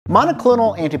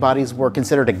Monoclonal antibodies were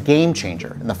considered a game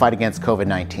changer in the fight against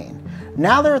COVID-19.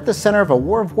 Now they're at the center of a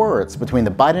war of words between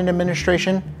the Biden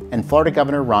administration and Florida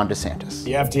Governor Ron DeSantis.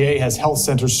 The FDA has health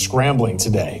centers scrambling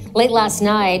today. Late last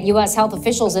night, U.S. health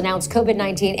officials announced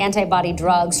COVID-19 antibody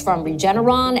drugs from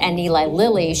Regeneron and Eli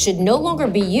Lilly should no longer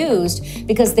be used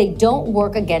because they don't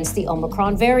work against the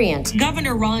Omicron variant.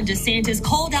 Governor Ron DeSantis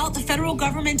called out the federal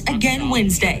government again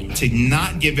Wednesday. To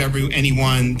not give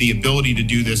anyone the ability to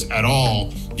do this at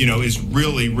all, is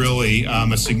really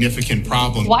a significant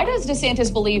problem. Why does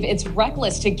DeSantis believe it's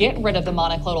reckless to get rid of the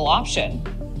monoclonal option?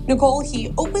 Nicole,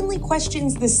 he openly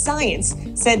questions the science,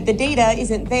 said the data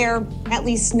isn't there, at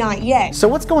least not yet. So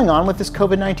what's going on with this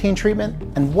COVID-19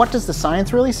 treatment? And what does the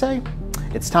science really say?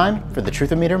 It's time for the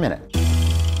Truth-O-Meter Minute.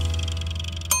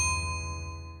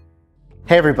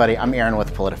 Hey everybody, I'm Aaron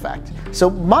with PolitiFact.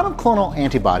 So monoclonal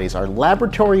antibodies are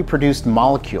laboratory-produced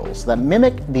molecules that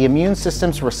mimic the immune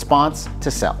system's response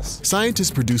to cells.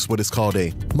 Scientists produce what is called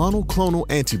a monoclonal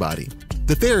antibody.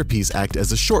 The therapies act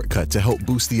as a shortcut to help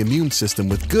boost the immune system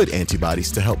with good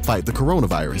antibodies to help fight the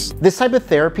coronavirus. This type of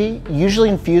therapy, usually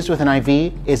infused with an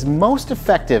IV, is most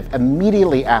effective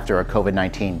immediately after a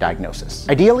COVID-19 diagnosis.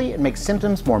 Ideally, it makes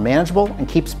symptoms more manageable and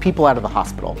keeps people out of the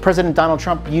hospital. President Donald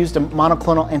Trump used a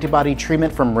monoclonal antibody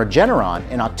treatment from Regeneron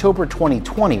in October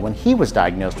 2020 when he was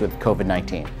diagnosed with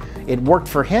COVID-19. It worked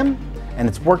for him, and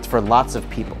it's worked for lots of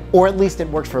people. Or at least it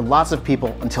worked for lots of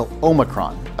people until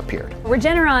Omicron appeared.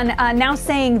 Regeneron now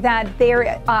saying that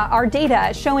there are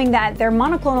data showing that their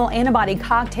monoclonal antibody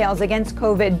cocktails against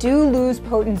COVID do lose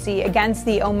potency against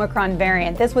the Omicron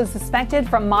variant. This was suspected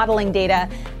from modeling data,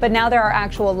 but now there are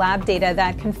actual lab data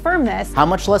that confirm this. How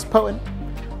much less potent?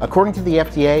 According to the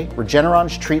FDA,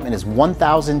 Regeneron's treatment is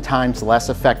 1,000 times less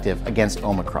effective against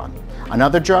Omicron.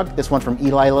 Another drug, this one from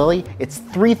Eli Lilly, it's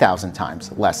 3,000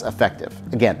 times less effective.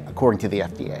 Again, according to the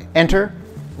FDA. Enter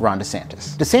Ron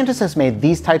DeSantis. DeSantis has made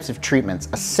these types of treatments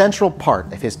a central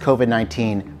part of his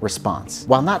COVID-19 response.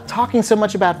 While not talking so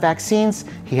much about vaccines,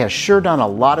 he has sure done a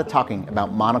lot of talking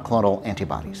about monoclonal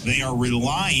antibodies. They are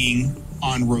relying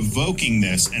on revoking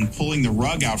this and pulling the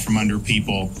rug out from under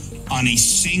people on a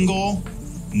single,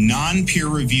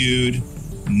 non-peer-reviewed,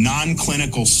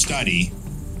 non-clinical study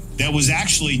that was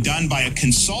actually done by a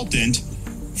consultant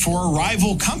for a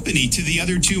rival company to the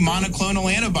other two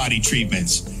monoclonal antibody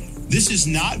treatments. This is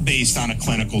not based on a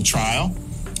clinical trial.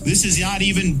 This is not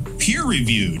even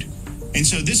peer-reviewed. And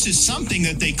so this is something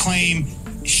that they claim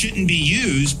shouldn't be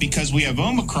used because we have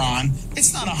Omicron.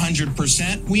 It's not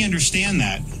 100%. We understand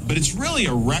that. But it's really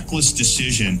a reckless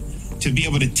decision to be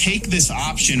able to take this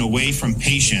option away from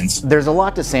patients. There's a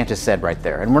lot DeSantis said right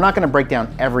there, and we're not going to break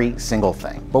down every single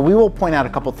thing, but we will point out a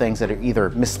couple things that are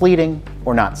either misleading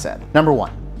or not said. Number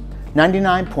one,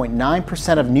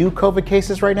 99.9% of new COVID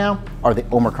cases right now are the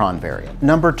Omicron variant.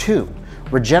 Number two,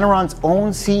 Regeneron's own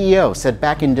CEO said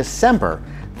back in December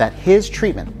that his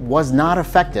treatment was not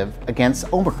effective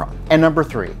against Omicron. And number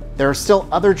three, there are still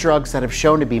other drugs that have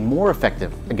shown to be more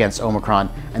effective against Omicron,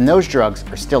 and those drugs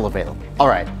are still available. All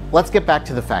right, let's get back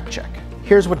to the fact check.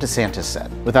 Here's what DeSantis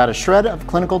said. Without a shred of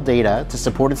clinical data to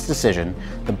support its decision,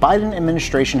 the Biden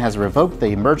administration has revoked the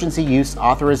emergency use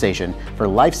authorization for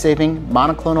life-saving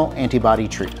monoclonal antibody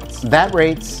treatments. That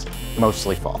rate's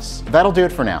mostly false. That'll do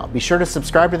it for now. Be sure to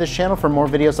subscribe to this channel for more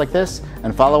videos like this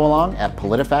and follow along at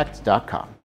PolitiFact.com.